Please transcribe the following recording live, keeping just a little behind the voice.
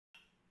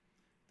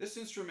This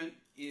instrument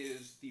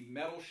is the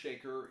metal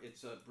shaker.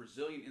 It's a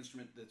Brazilian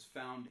instrument that's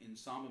found in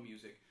samba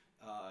music.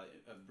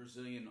 A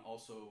Brazilian,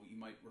 also, you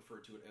might refer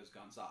to it as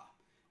Ganza.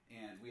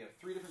 And we have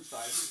three different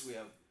sizes. We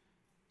have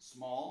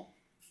small,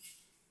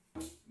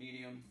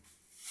 medium,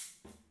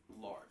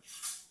 large.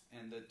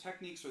 And the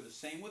techniques are the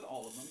same with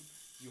all of them.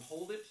 You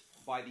hold it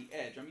by the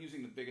edge. I'm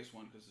using the biggest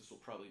one because this will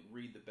probably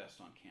read the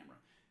best on camera.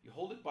 You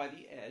hold it by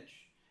the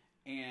edge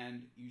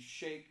and you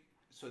shake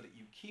so that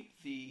you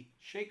keep the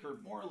shaker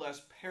more or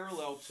less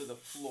parallel to the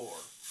floor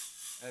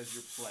as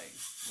you're playing,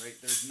 right?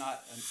 There's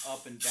not an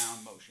up and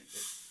down motion.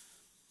 It's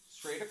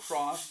straight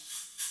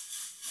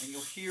across, and you'll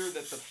hear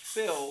that the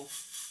fill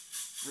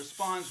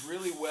responds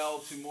really well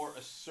to more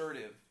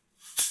assertive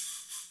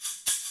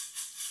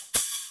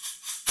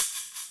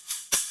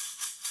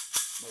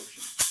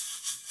motion.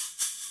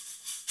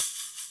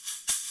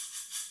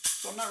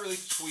 So I'm not really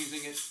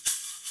squeezing it,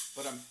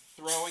 but I'm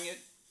throwing it,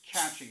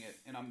 catching it,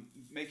 and I'm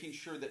making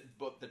sure that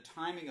the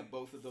timing of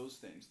both of those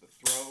things, the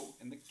throw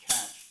and the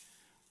catch,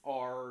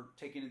 are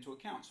taken into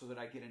account so that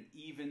I get an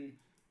even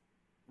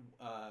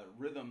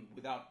rhythm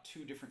without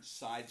two different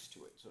sides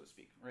to it, so to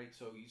speak, right?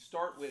 So you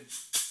start with,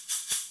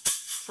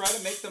 try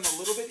to make them a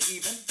little bit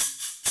even.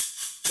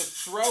 The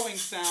throwing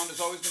sound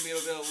is always going to be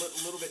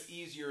a little bit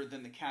easier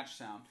than the catch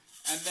sound.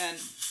 And then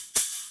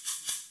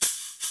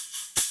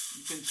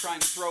you can try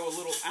and throw a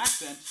little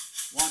accent,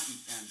 1 E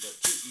and 2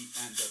 E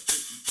and 3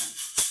 E and.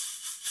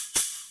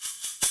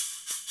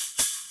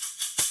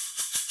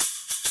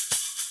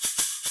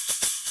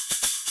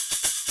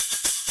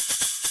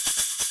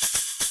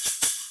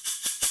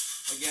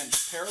 Again,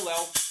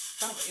 parallel,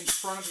 kind of in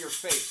front of your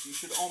face. You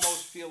should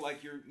almost feel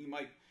like you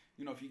might,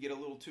 if you get a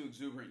little too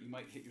exuberant, you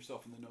might hit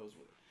yourself in the nose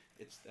with it.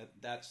 It's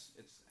at that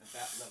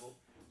level.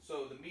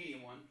 So the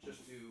medium one,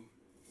 just to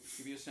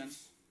give you a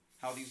sense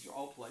how these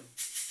all play.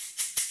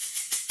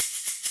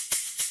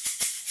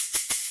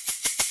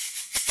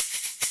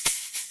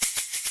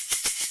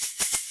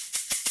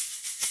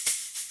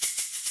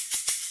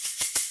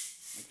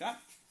 Like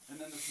that, and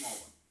then the small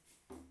one.